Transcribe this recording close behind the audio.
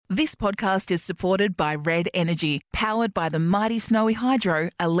This podcast is supported by Red Energy, powered by the mighty Snowy Hydro,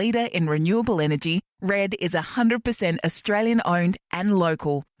 a leader in renewable energy. Red is 100% Australian owned and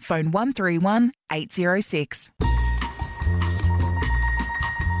local. Phone 131 806.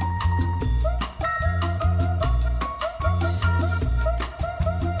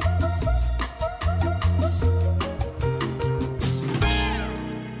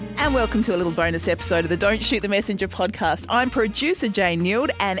 And welcome to a little bonus episode of the Don't Shoot the Messenger podcast. I'm producer Jane Neild,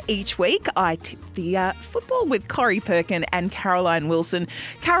 and each week I tip the football with Corrie Perkin and Caroline Wilson.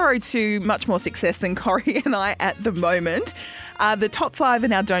 Caro to much more success than Corrie and I at the moment. The top five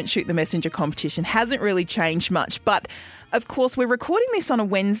in our Don't Shoot the Messenger competition hasn't really changed much, but of course, we're recording this on a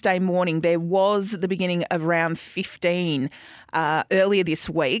Wednesday morning. There was the beginning of round 15 earlier this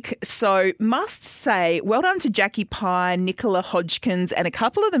week. So must say, well done to Jackie Pye, Nicola Hodgkins and a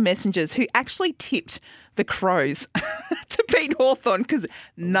couple of the messengers who actually tipped the Crows to beat Hawthorn, because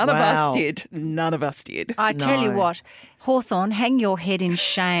none of us did. None of us did. I tell you what, Hawthorn, hang your head in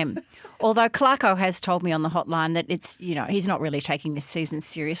shame. Although Clarko has told me on the hotline that it's, he's not really taking this season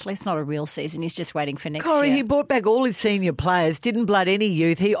seriously. It's not a real season. He's just waiting for next year. Corrie, he brought back all his senior players, didn't blood any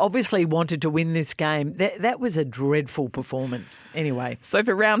youth. He obviously wanted to win this game. That was a dreadful performance. Anyway. So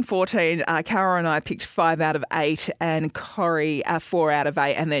for round 14, Cara and I picked 5 out of 8 and Corrie 4 out of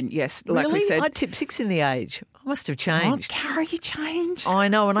 8. And then, yes, like we said. I tipped 6 in the age. I must have changed. Oh, Cara, you changed. I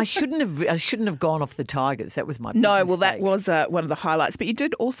know, and I shouldn't have gone off the Tigers. That was my big No, well, mistake. that was one of the highlights. But you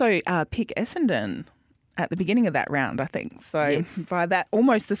did also pick Essendon at the beginning of that round, I think. So yes. By that,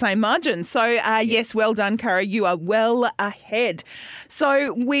 almost the same margin. So, yes, well done, Cara. You are well ahead.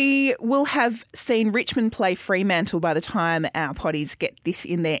 So we will have seen Richmond play Fremantle by the time our potties get this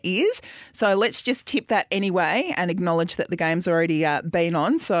in their ears. So let's just tip that anyway and acknowledge that the game's already been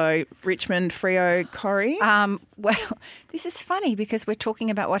on. So Richmond, Freo, Corrie. Well, this is funny because we're talking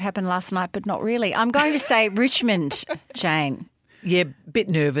about what happened last night, but not really. I'm going to say Richmond, Jane. Yeah, bit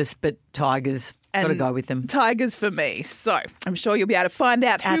nervous, but Tigers. Got to go with them. Tigers for me. So I'm sure you'll be able to find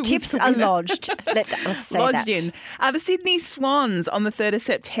out who Our was tips the are winner. lodged. Let's say Lodged that. in. The Sydney Swans on the 3rd of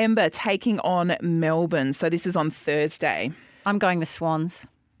September taking on Melbourne. So this is on Thursday. I'm going the Swans.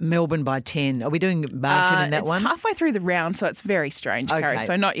 Melbourne by 10. Are we doing margin in that it's one? halfway through the round, so it's very strange, Okay. Carrie.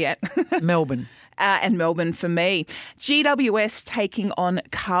 So not yet. Melbourne. And Melbourne for me. GWS taking on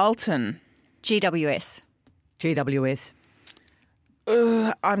Carlton. GWS. GWS.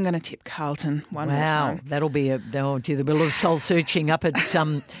 I'm going to tip Carlton one more time. That'll be there'll be a little soul searching up at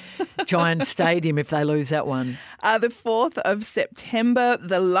Giant Stadium if they lose that one. The 4th of September,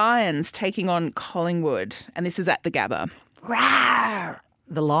 the Lions taking on Collingwood. And this is at the Gabba. Rawr.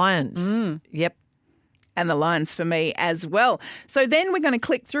 The Lions. Yep. And the Lions for me as well. So then we're going to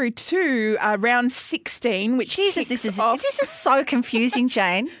click through to round 16, which Jesus, kicks this off. is so confusing,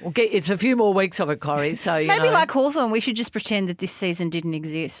 Jane. It's a few more weeks of it, Corrie. So Maybe like Hawthorn, we should just pretend that this season didn't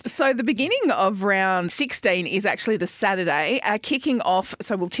exist. So the beginning of round 16 is actually the Saturday, kicking off.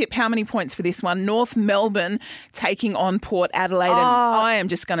 So we'll tip how many points for this one. North Melbourne taking on Port Adelaide. And I am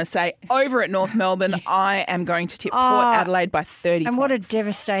just going to say, over at North Melbourne, I am going to tip Port Adelaide by 30 And points. what a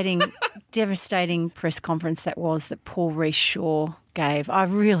devastating press conference that was that Paul Rees-Shaw gave. I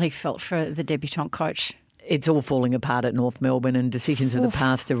really felt for the debutant coach. it's all falling apart at North Melbourne, and decisions of the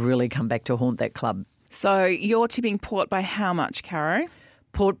past have really come back to haunt that club. So you're tipping Port by how much, Caro?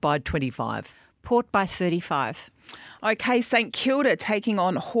 Port by 25. Port by 35. Okay, St Kilda taking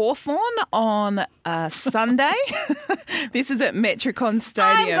on Hawthorn on Sunday. This is at Metricon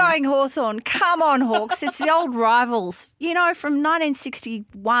Stadium. I'm going Hawthorn. Come on, Hawks. It's the old rivals, you know, from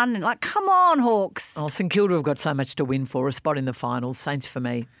 1961. Like, come on, Hawks. Oh, St Kilda have got so much to win for. A spot in the finals. Saints for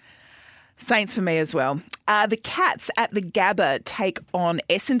me. Saints for me as well. The Cats at the Gabba take on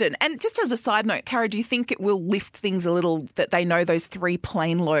Essendon. And just as a side note, Cara, do you think it will lift things a little that they know those 3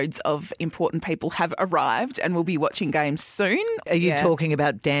 plane loads of important people have arrived and will be watching games soon? Are you talking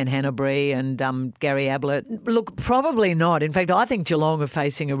about Dan Hanbury and Gary Ablett? Look, probably not. In fact, I think Geelong are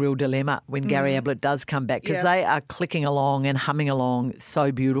facing a real dilemma when Gary Ablett does come back, because they are clicking along and humming along so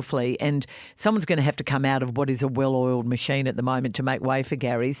beautifully, and someone's going to have to come out of what is a well-oiled machine at the moment to make way for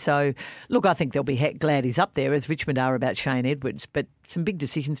Gary. So, look, I think they'll be glad he's up there, as Richmond are about Shane Edwards, but some big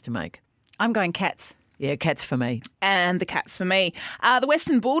decisions to make. I'm going Cats. Yeah, Cats for me. And the Cats for me. The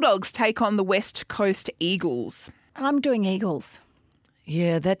Western Bulldogs take on the West Coast Eagles. I'm doing Eagles.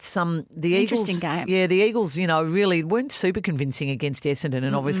 Yeah, that's the Eagles. Interesting game. Yeah, the Eagles, you know, really weren't super convincing against Essendon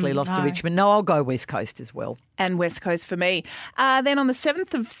and obviously lost to Richmond. No, I'll go West Coast as well. And West Coast for me. Then on the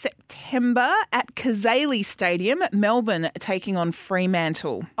 7th of September at Kazali Stadium, Melbourne taking on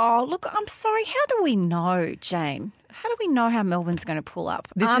Fremantle. Oh, look, I'm sorry. How do we know, Jane? How do we know how Melbourne's going to pull up?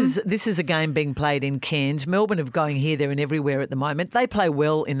 This is a game being played in Cairns. Melbourne are going here, there and everywhere at the moment. They play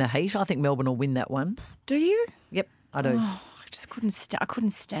well in the heat. I think Melbourne will win that one. Do you? Yep, I do. Oh, I just couldn't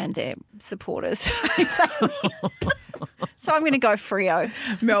stand their supporters. So I'm going to go Freo.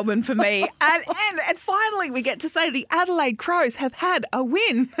 Melbourne for me. And finally we get to say the Adelaide Crows have had a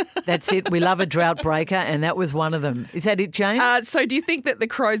win. That's it. We love a drought breaker, and that was one of them. Is that it, Jane? So do you think that the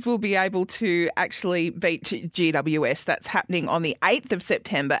Crows will be able to actually beat GWS? That's happening on the 8th of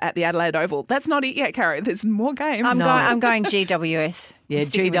September at the Adelaide Oval. That's not it yet, Caro. There's more games. I'm going GWS. Yeah,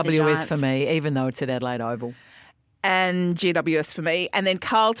 GWS for me, even though it's at Adelaide Oval. And GWS for me. And then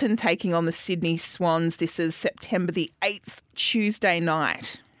Carlton taking on the Sydney Swans. This is September the 8th, Tuesday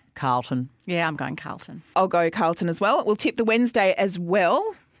night. Carlton. Yeah, I'm going Carlton. I'll go Carlton as well. We'll tip the Wednesday as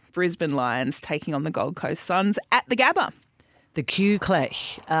well. Brisbane Lions taking on the Gold Coast Suns at the Gabba. The Q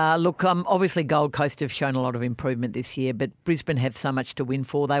clash. Look, obviously Gold Coast have shown a lot of improvement this year, but Brisbane have so much to win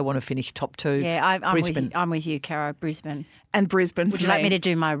for. They want to finish top 2. Yeah, I'm with you, Caro. Brisbane. And Brisbane. Would you like me to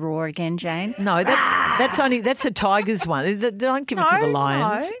do my roar again, Jane? No, that's a Tigers one. Don't give it to the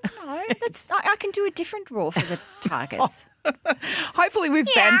Lions. No. I can do a different roar for the Tigers. Hopefully we've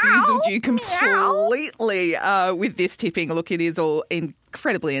bamboozled you completely with this tipping. Look, it is all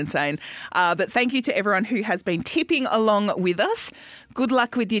incredibly insane. But thank you to everyone who has been tipping along with us. Good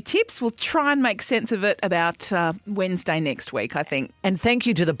luck with your tips. We'll try and make sense of it about Wednesday next week, I think. And thank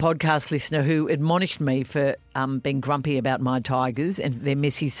you to the podcast listener who admonished me for being grumpy about my Tigers and their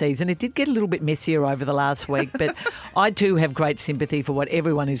messy season. It did get a little bit messier over the last week, but I too have great sympathy for what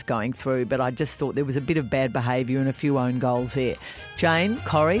everyone is going through. But I just thought there was a bit of bad behaviour and a few own goals there. Jane,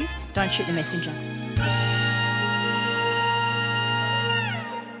 Corrie? Don't shoot the messenger.